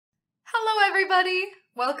Hello, everybody!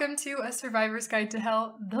 Welcome to A Survivor's Guide to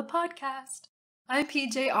Hell, the podcast. I'm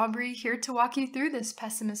PJ Aubrey, here to walk you through this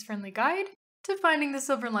pessimist-friendly guide to finding the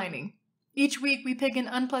silver lining. Each week, we pick an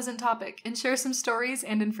unpleasant topic and share some stories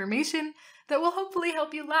and information that will hopefully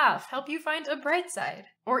help you laugh, help you find a bright side,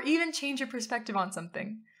 or even change your perspective on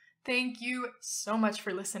something. Thank you so much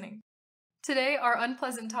for listening. Today, our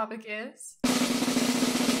unpleasant topic is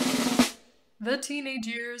the Teenage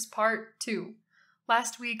Years Part 2.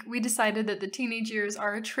 Last week, we decided that the teenage years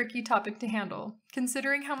are a tricky topic to handle,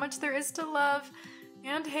 considering how much there is to love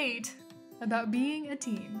and hate about being a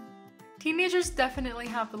teen. Teenagers definitely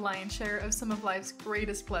have the lion's share of some of life's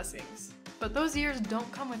greatest blessings, but those years don't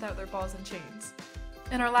come without their balls and chains.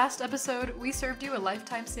 In our last episode, we served you a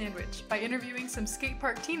lifetime sandwich by interviewing some skate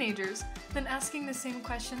park teenagers, then asking the same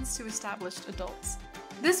questions to established adults.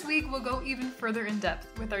 This week, we'll go even further in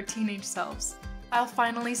depth with our teenage selves. I'll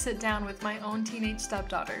finally sit down with my own teenage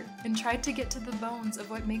stepdaughter and try to get to the bones of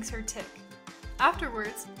what makes her tick.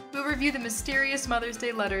 Afterwards, we'll review the mysterious Mother's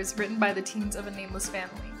Day letters written by the teens of a nameless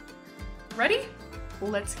family. Ready?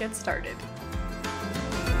 Let's get started.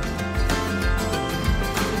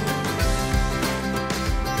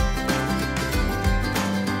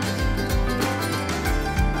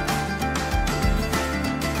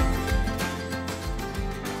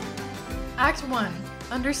 Act 1.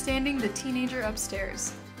 Understanding the teenager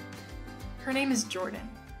upstairs. Her name is Jordan.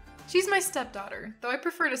 She's my stepdaughter, though I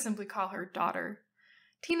prefer to simply call her daughter.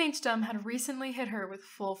 Teenagedom had recently hit her with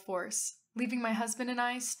full force, leaving my husband and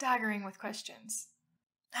I staggering with questions.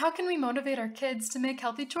 How can we motivate our kids to make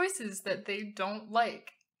healthy choices that they don't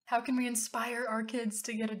like? How can we inspire our kids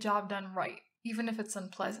to get a job done right, even if it's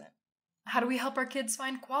unpleasant? How do we help our kids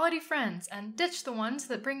find quality friends and ditch the ones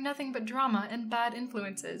that bring nothing but drama and bad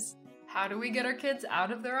influences? How do we get our kids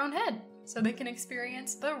out of their own head so they can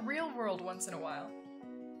experience the real world once in a while?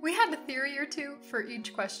 We had a theory or two for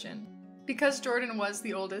each question. Because Jordan was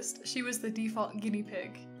the oldest, she was the default guinea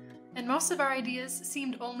pig. And most of our ideas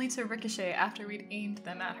seemed only to ricochet after we'd aimed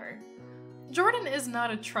them at her. Jordan is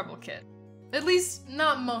not a trouble kid. At least,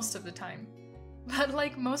 not most of the time. But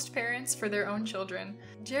like most parents for their own children,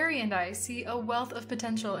 Jerry and I see a wealth of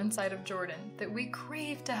potential inside of Jordan that we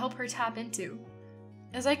crave to help her tap into.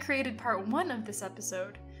 As I created part 1 of this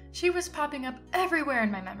episode, she was popping up everywhere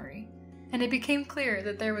in my memory, and it became clear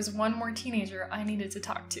that there was one more teenager I needed to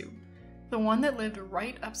talk to, the one that lived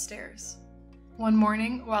right upstairs. One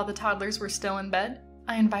morning, while the toddlers were still in bed,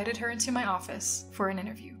 I invited her into my office for an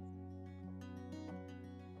interview.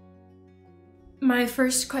 My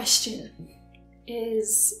first question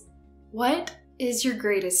is, what is your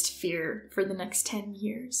greatest fear for the next 10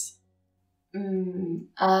 years?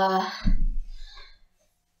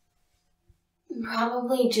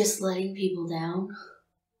 Probably just letting people down.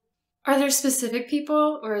 Are there specific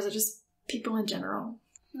people, or is it just people in general?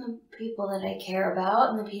 The people that I care about,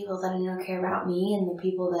 and the people that I know care about me, and the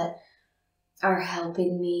people that are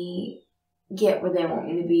helping me get where they want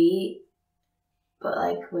me to be. But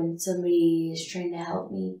like when somebody is trying to help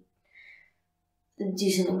me do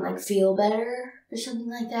something like feel better or something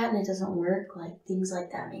like that, and it doesn't work, like things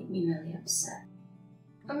like that make me really upset.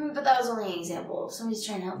 But that was only an example. If somebody's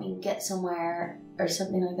trying to help me get somewhere or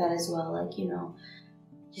something like that as well, like,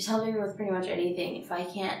 just helping me with pretty much anything. If I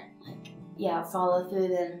can't, follow through,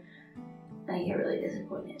 then I get really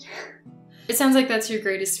disappointed. It sounds like that's your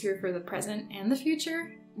greatest fear for the present and the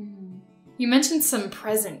future. Mm-hmm. You mentioned some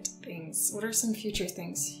present things. What are some future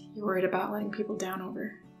things you're worried about letting people down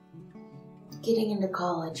over? Getting into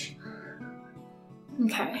college.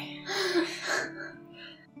 Okay.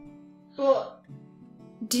 Well,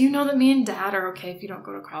 do you know that me and Dad are okay if you don't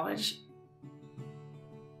go to college?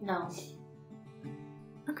 No.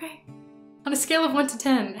 Okay. On a scale of 1 to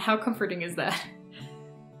 10, how comforting is that?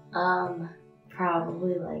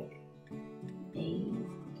 Probably like 8.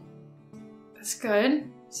 That's good.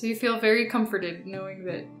 So you feel very comforted knowing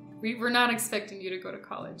that we're not expecting you to go to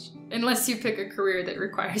college. Unless you pick a career that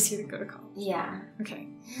requires you to go to college. Yeah. Okay.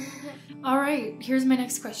 Alright, here's my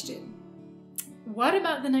next question. What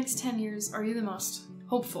about the next 10 years are you the most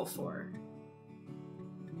hopeful for?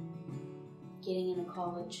 Getting into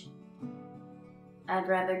college. I'd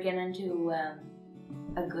rather get into a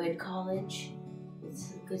good college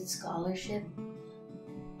with a good scholarship,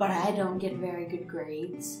 but I don't get very good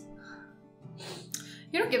grades.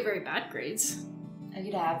 You don't get very bad grades. I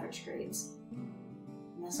get average grades.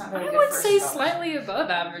 And that's not very good. I would for a say scholarship. slightly above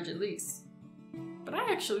average at least. But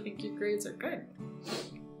I actually think your grades are good.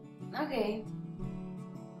 Okay.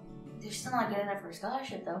 They're still not good enough for a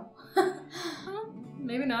scholarship, though. Well,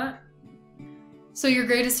 maybe not. So your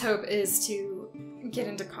greatest hope is to get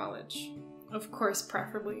into college. of course,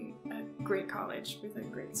 preferably a great college with a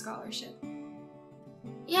great scholarship.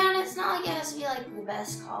 Yeah, and it's not like it has to be like the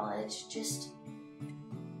best college. Just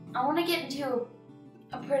I want to get into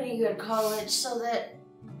a pretty good college so that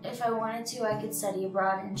if I wanted to, I could study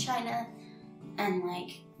abroad in China, and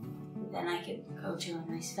like then I could go to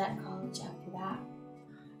a nice vet college after that.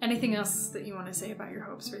 Anything else that you want to say about your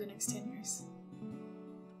hopes for the next 10 years?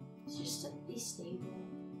 Just to be stable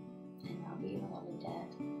and not be in a lot of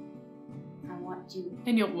debt. I want to.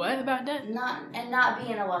 And you'll what about debt? Not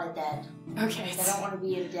be in a lot of debt. Okay. I don't want to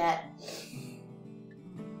be in debt.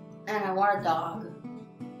 And I want a dog.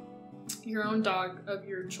 Your own dog of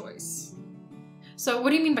your choice. So what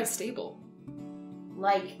do you mean by stable?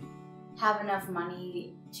 Like, have enough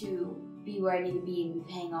money to be where I need to be and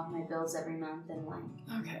be paying off my bills every month and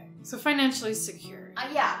like. Okay. So financially secure.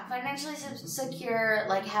 Yeah, financially secure.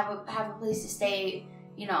 Like have a place to stay.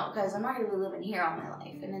 You know, because I'm not going to be living here all my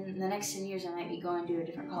life. And in the next 10 years, I might be going to a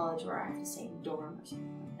different college where I have to stay in a dorm or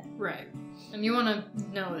something like that. Right. And you want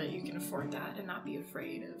to know that you can afford that and not be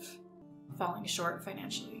afraid of falling short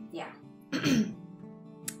financially. Yeah.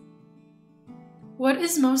 What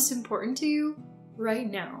is most important to you right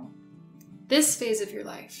now? This phase of your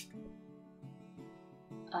life.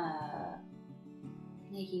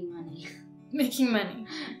 Making money. Making money.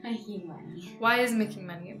 Making money. Why is making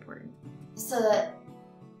money important? So that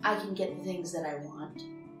I can get the things that I want.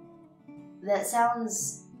 That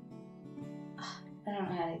sounds... I don't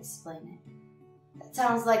know how to explain it. It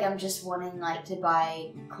sounds like I'm just wanting, like, to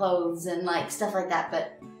buy clothes and, like, stuff like that,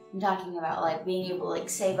 but I'm talking about, like, being able to, like,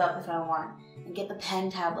 save up if I want and get the pen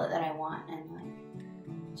tablet that I want and,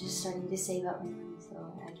 like, just starting to save up my money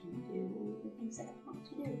so I can do the things that I want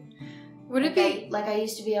to do. Would it be... Like I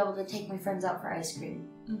used to be able to take my friends out for ice cream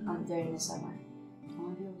during the summer. I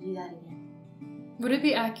want to be able to do that again. Would it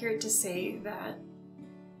be accurate to say that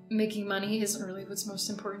making money isn't really what's most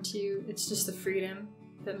important to you? It's just the freedom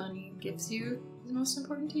that money gives you is most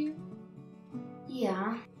important to you?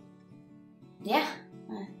 Yeah. Yeah.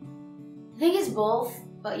 I think it's both,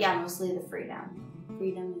 but yeah, mostly the freedom.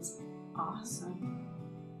 Freedom is awesome.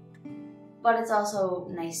 But it's also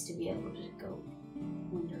nice to be able to go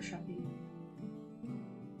window shopping.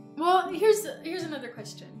 Well, here's another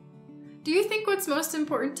question. Do you think what's most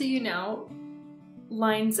important to you now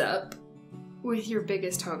lines up with your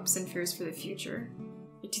biggest hopes and fears for the future?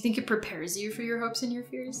 Do you think it prepares you for your hopes and your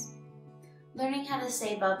fears? Learning how to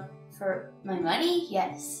save up for my money?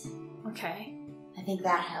 Yes. Okay. I think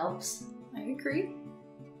that helps. I agree.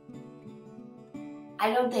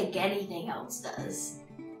 I don't think anything else does.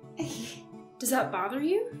 Does that bother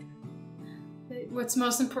you? What's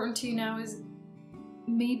most important to you now is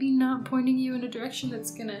maybe not pointing you in a direction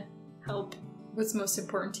that's gonna help what's most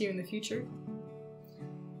important to you in the future?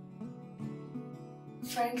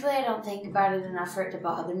 Frankly, I don't think about it enough for it to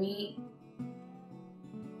bother me.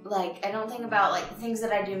 Like, I don't think about, like, the things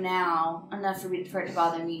that I do now enough for it to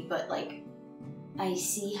bother me, but, like, I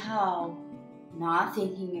see how not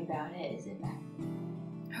thinking about it is a bad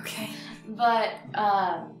thing. Okay. But,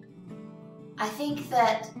 I think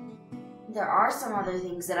that there are some other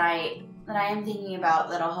things that I am thinking about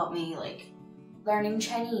that'll help me, like, learning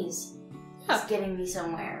Chinese. Yeah. It's getting me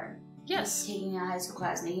somewhere. Yes. Taking a high school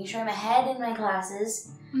class, making sure I'm ahead in my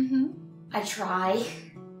classes. Mm-hmm. I try.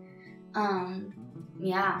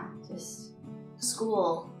 Yeah, just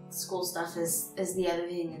school stuff is the other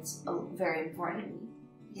thing that's very important to me.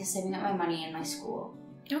 Just saving up my money in my school.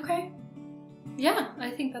 Okay. Yeah, I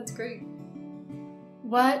think that's great.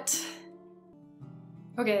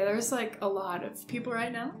 Okay, there's like a lot of people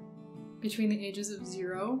right now between the ages of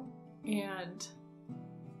 0 and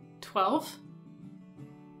 12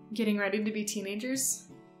 getting ready to be teenagers.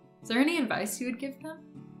 Is there any advice you would give them?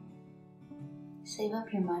 Save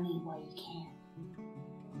up your money while you can.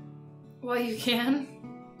 While you can?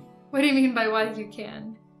 What do you mean by while you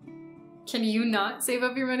can? Can you not save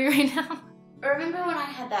up your money right now? Remember when I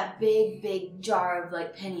had that big jar of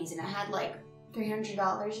like pennies and it had like $300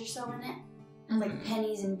 or so in it? And like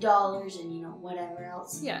pennies and dollars and you know whatever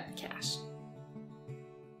else. Yeah, cash.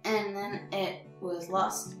 And then it was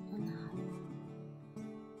lost on the highway.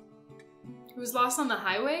 It was lost on the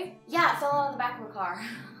highway? Yeah, it fell out of the back of a car.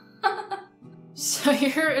 So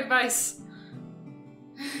your advice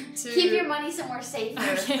to... Keep your money somewhere safer,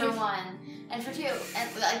 Okay. for one. And for two,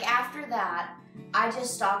 and like after that, I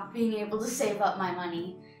just stopped being able to save up my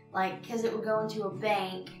money. Like, because it would go into a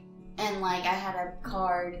bank and like I had a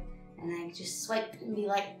card and I just swipe and be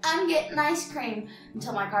like, I'm getting ice cream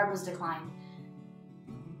until my card was declined.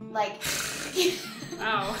 Like,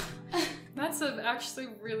 Wow. That's actually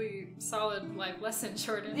really solid life lesson,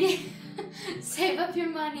 Jordan. Save up your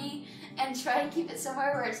money and try and keep it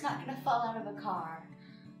somewhere where it's not going to fall out of a car.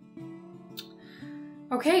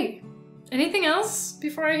 Okay. Anything else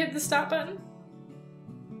before I hit the stop button?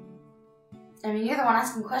 I mean, you're the one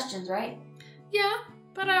asking questions, right? Yeah,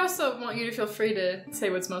 but I also want you to feel free to say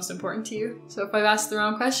what's most important to you. So if I've asked the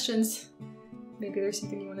wrong questions, maybe there's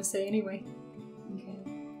something you want to say anyway. Okay.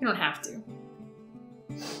 You don't have to.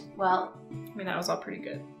 Well. I mean, that was all pretty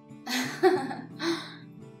good.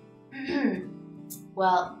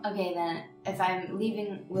 Well, okay then. If I'm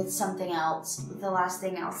leaving with something else, the last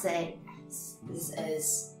thing I'll say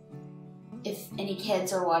is if any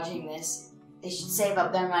kids are watching this, they should save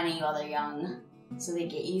up their money while they're young so they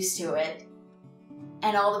get used to it.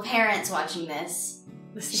 And all the parents watching this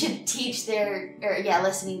should teach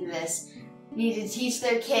listening to this, need to teach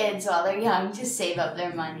their kids while they're young to save up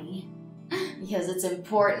their money. Because it's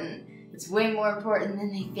important. It's way more important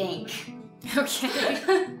than they think.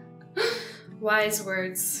 Okay. Wise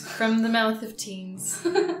words from the mouth of teens.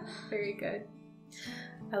 Very good.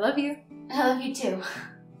 I love you. I love you too.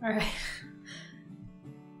 Alright.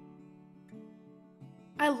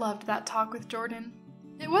 I loved that talk with Jordan.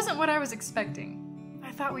 It wasn't what I was expecting.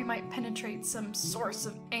 I thought we might penetrate some source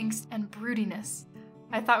of angst and broodiness.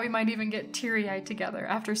 I thought we might even get teary-eyed together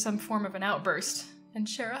after some form of an outburst and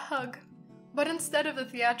share a hug. But instead of the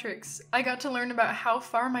theatrics, I got to learn about how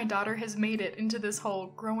far my daughter has made it into this whole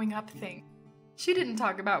growing up thing. She didn't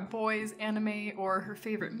talk about boys, anime, or her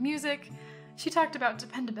favorite music. She talked about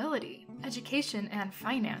dependability, education, and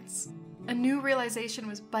finance. A new realization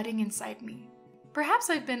was budding inside me. Perhaps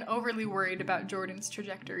I've been overly worried about Jordan's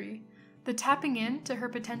trajectory. The tapping in to her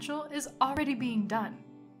potential is already being done,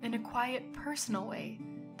 in a quiet, personal way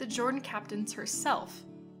that Jordan captains herself.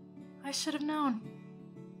 I should have known.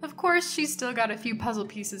 Of course, she's still got a few puzzle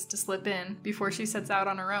pieces to slip in before she sets out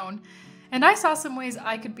on her own, and I saw some ways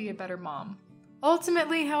I could be a better mom.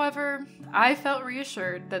 Ultimately, however, I felt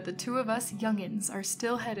reassured that the two of us youngins are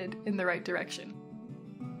still headed in the right direction.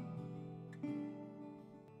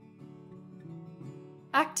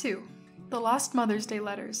 Act 2. The Lost Mother's Day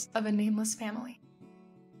Letters of a Nameless Family.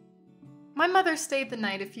 My mother stayed the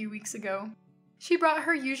night a few weeks ago. She brought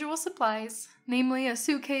her usual supplies, namely a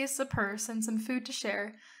suitcase, a purse, and some food to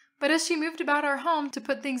share, but as she moved about our home to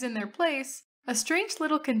put things in their place, a strange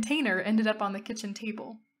little container ended up on the kitchen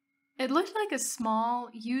table. It looked like a small,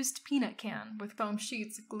 used peanut can with foam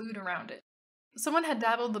sheets glued around it. Someone had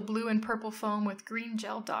dabbled the blue and purple foam with green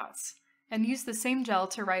gel dots, and used the same gel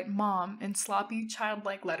to write Mom in sloppy,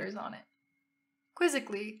 childlike letters on it.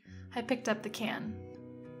 Quizzically, I picked up the can.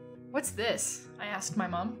 "What's this?" I asked my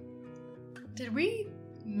mom. "Did we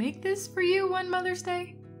make this for you one Mother's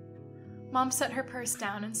Day?" Mom set her purse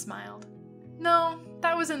down and smiled. "No,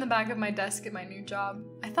 that was in the back of my desk at my new job.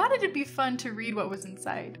 I thought it'd be fun to read what was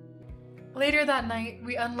inside." Later that night,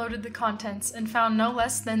 we unloaded the contents and found no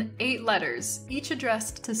less than 8 letters, each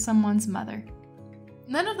addressed to someone's mother.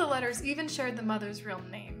 None of the letters even shared the mother's real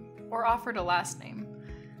name, or offered a last name.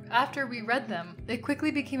 After we read them, it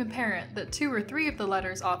quickly became apparent that 2 or 3 of the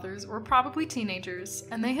letters' authors were probably teenagers,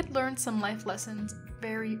 and they had learned some life lessons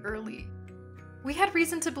very early. We had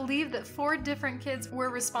reason to believe that 4 different kids were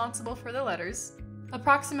responsible for the letters,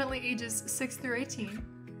 approximately ages 6 through 18.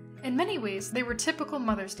 In many ways, they were typical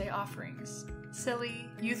Mother's Day offerings, silly,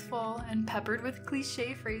 youthful, and peppered with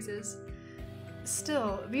cliché phrases.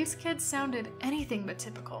 Still, these kids sounded anything but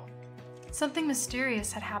typical. Something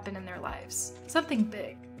mysterious had happened in their lives, something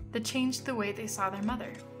big, that changed the way they saw their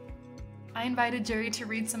mother. I invited Jerry to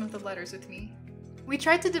read some of the letters with me. We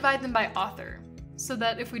tried to divide them by author, so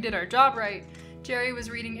that if we did our job right, Jerry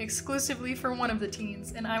was reading exclusively for one of the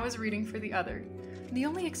teens, and I was reading for the other. The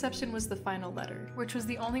only exception was the final letter, which was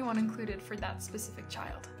the only one included for that specific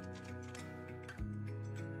child.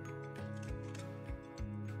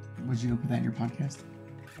 Would you go put that in your podcast?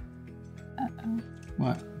 Uh-oh.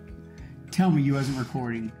 What? Tell me you wasn't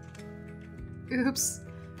recording. Oops.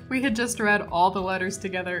 We had just read all the letters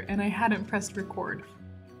together, and I hadn't pressed record.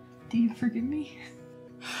 Do you forgive me?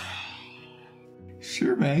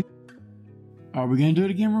 Sure, babe. Are we gonna do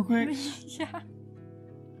it again real quick? Yeah.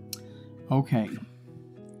 Okay.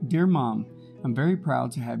 Dear Mom, I'm very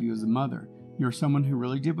proud to have you as a mother. You're someone who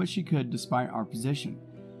really did what she could despite our position.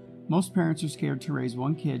 Most parents are scared to raise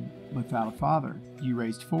one kid without a father. You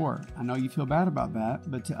raised 4. I know you feel bad about that,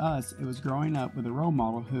 but to us, it was growing up with a role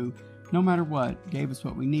model who, no matter what, gave us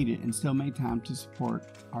what we needed and still made time to support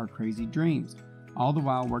our crazy dreams, all the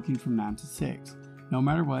while working from 9 to 6. No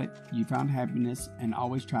matter what, you found happiness and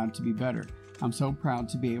always tried to be better. I'm so proud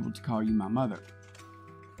to be able to call you my mother.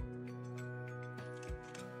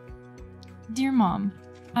 Dear Mom,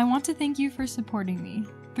 I want to thank you for supporting me.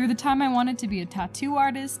 Through the time I wanted to be a tattoo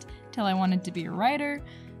artist, till I wanted to be a writer.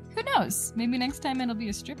 Who knows, maybe next time it'll be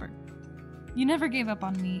a stripper. You never gave up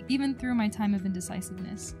on me, even through my time of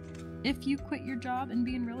indecisiveness. If you quit your job and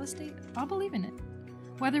be in real estate, I'll believe in it.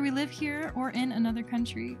 Whether we live here or in another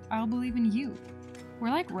country, I'll believe in you. We're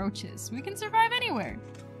like roaches. We can survive anywhere.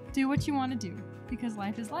 Do what you want to do, because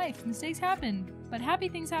life is life. Mistakes happen, but happy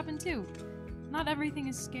things happen too. Not everything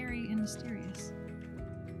is scary and mysterious.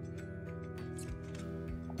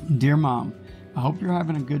 Dear Mom, I hope you're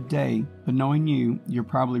having a good day, but knowing you, you're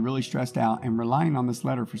probably really stressed out and relying on this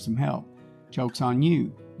letter for some help. Joke's on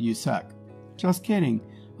you. You suck. Just kidding.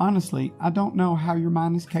 Honestly, I don't know how your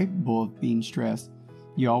mind is capable of being stressed.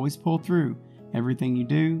 You always pull through. Everything you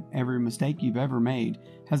do, every mistake you've ever made,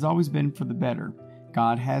 has always been for the better.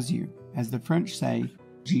 God has you. As the French say,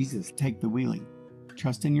 Jesus, take the wheelie.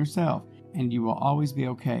 Trust in yourself, and you will always be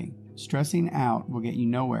okay. Stressing out will get you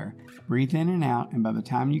nowhere. Breathe in and out, and by the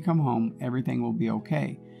time you come home, everything will be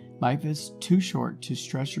okay. Life is too short to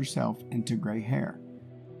stress yourself into gray hair.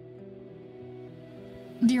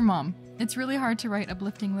 Dear Mom, it's really hard to write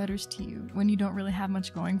uplifting letters to you when you don't really have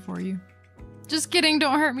much going for you. Just kidding,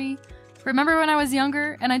 don't hurt me. Remember when I was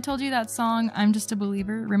younger and I told you that song, I'm Just a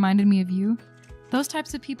Believer, reminded me of you? Those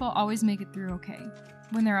types of people always make it through okay.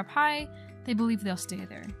 When they're up high, they believe they'll stay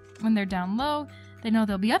there. When they're down low, they know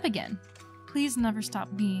they'll be up again. Please never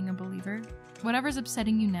stop being a believer. Whatever's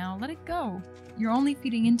upsetting you now, let it go. You're only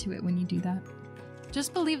feeding into it when you do that.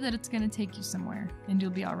 Just believe that it's going to take you somewhere, and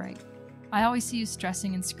you'll be alright. I always see you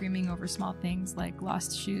stressing and screaming over small things like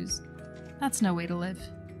lost shoes. That's no way to live.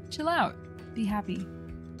 Chill out. Be happy.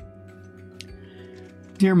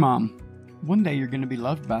 Dear Mom, one day you're going to be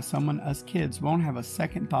loved by someone us kids won't have a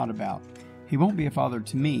second thought about. He won't be a father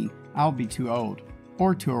to me, I'll be too old,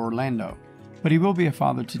 or to Orlando, but he will be a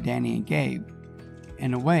father to Danny and Gabe.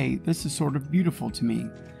 In a way, this is sort of beautiful to me.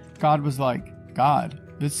 God was like, God,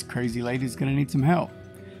 this crazy lady's going to need some help.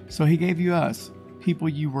 So he gave you us, people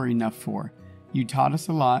you were enough for. You taught us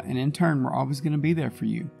a lot, and in turn, we're always going to be there for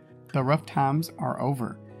you. The rough times are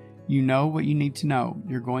over. You know what you need to know.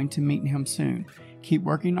 You're going to meet him soon. Keep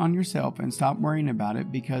working on yourself and stop worrying about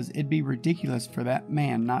it, because it'd be ridiculous for that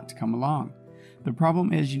man not to come along. The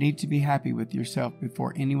problem is you need to be happy with yourself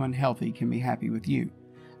before anyone healthy can be happy with you.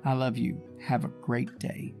 I love you. Have a great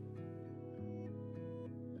day.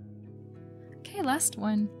 Okay, last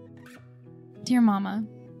one. Dear Mama,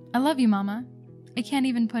 I love you, Mama. I can't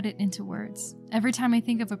even put it into words. Every time I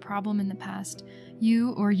think of a problem in the past,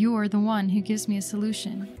 you or you're the one who gives me a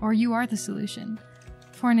solution, or you are the solution.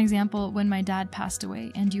 For an example, when my dad passed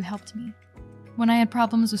away and you helped me. When I had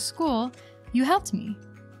problems with school, you helped me.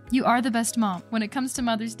 You are the best mom when it comes to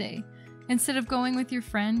Mother's Day. Instead of going with your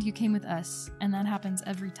friend, you came with us, and that happens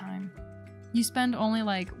every time. You spend only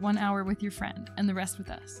like 1 hour with your friend and the rest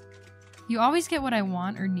with us. You always get what I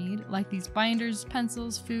want or need, like these binders,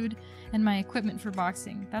 pencils, food, and my equipment for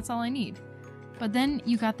boxing. That's all I need. But then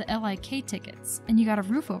you got the LIK tickets, and you got a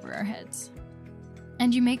roof over our heads.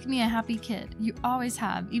 And you make me a happy kid. You always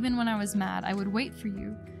have. Even when I was mad, I would wait for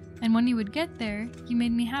you. And when you would get there, you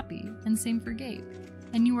made me happy, and same for Gabe.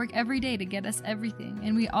 And you work every day to get us everything,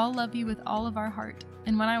 and we all love you with all of our heart.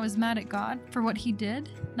 And when I was mad at God for what he did,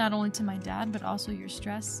 not only to my dad, but also your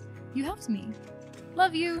stress, you helped me.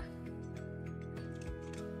 Love you!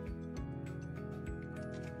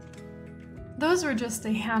 Those were just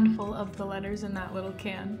a handful of the letters in that little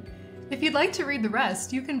can. If you'd like to read the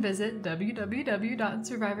rest, you can visit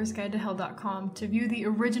www.survivorsguidetohell.com to view the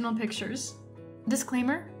original pictures.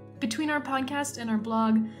 Disclaimer, between our podcast and our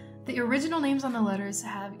blog, the original names on the letters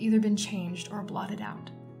have either been changed or blotted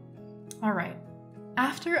out. Alright,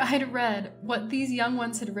 after I'd read what these young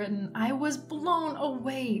ones had written, I was blown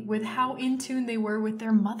away with how in tune they were with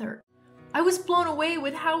their mother. I was blown away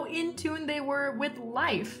with how in tune they were with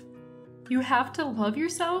life. You have to love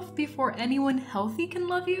yourself before anyone healthy can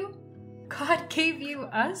love you? God gave you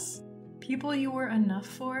us, people you were enough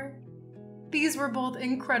for. These were both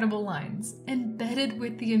incredible lines, embedded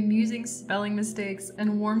with the amusing spelling mistakes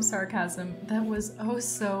and warm sarcasm that was oh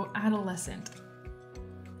so adolescent.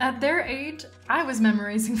 At their age, I was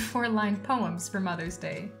memorizing 4-line poems for Mother's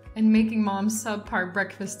Day and making mom's subpar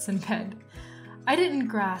breakfasts in bed. I didn't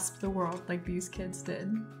grasp the world like these kids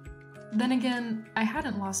did. Then again, I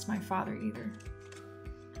hadn't lost my father either.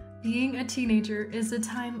 Being a teenager is a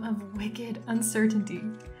time of wicked uncertainty.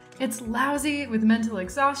 It's lousy with mental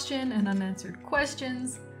exhaustion and unanswered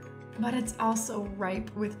questions, but it's also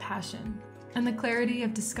ripe with passion and the clarity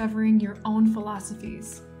of discovering your own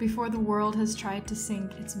philosophies before the world has tried to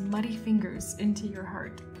sink its muddy fingers into your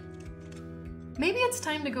heart. Maybe it's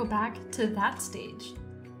time to go back to that stage.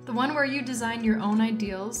 The one where you design your own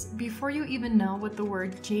ideals before you even know what the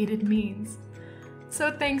word jaded means.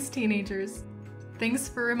 So thanks, teenagers. Thanks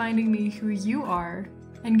for reminding me who you are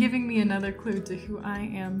and giving me another clue to who I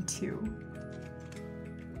am too.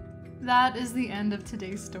 That is the end of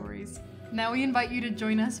today's stories. Now we invite you to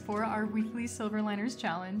join us for our weekly Silver Liners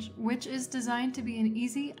Challenge, which is designed to be an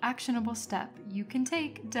easy, actionable step you can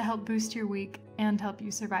take to help boost your week and help you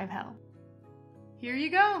survive hell. Here you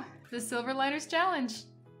go, the Silver Liners Challenge.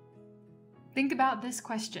 Think about this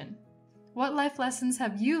question. What life lessons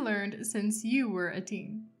have you learned since you were a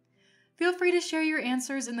teen? Feel free to share your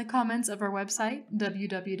answers in the comments of our website,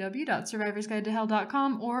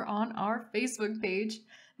 www.survivorsguidetohell.com, or on our Facebook page.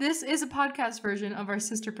 This is a podcast version of our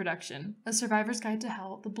sister production, A Survivor's Guide to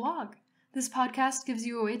Hell, the blog. This podcast gives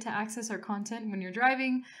you a way to access our content when you're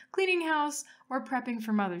driving, cleaning house, or prepping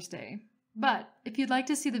for Mother's Day. But if you'd like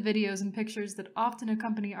to see the videos and pictures that often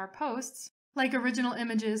accompany our posts, like original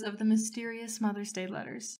images of the mysterious Mother's Day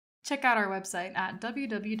letters, check out our website at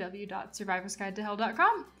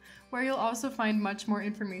www.survivorsguidetohell.com, where you'll also find much more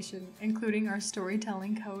information, including our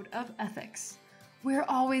storytelling code of ethics. We're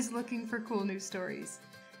always looking for cool news stories.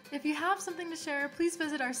 If you have something to share, please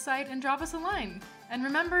visit our site and drop us a line. And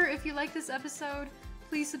remember, if you like this episode,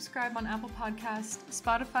 please subscribe on Apple Podcasts,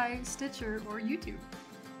 Spotify, Stitcher, or YouTube.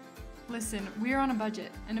 Listen, we're on a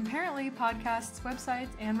budget, and apparently podcasts, websites,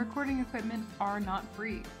 and recording equipment are not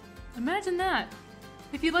free. Imagine that!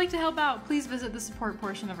 If you'd like to help out, please visit the support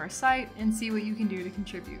portion of our site and see what you can do to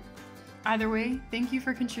contribute. Either way, thank you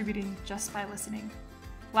for contributing just by listening.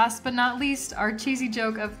 Last but not least, our cheesy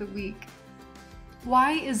joke of the week.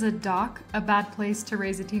 Why is a dock a bad place to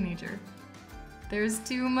raise a teenager? There's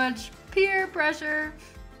too much peer pressure.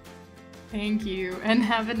 Thank you, and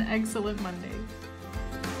have an excellent Monday.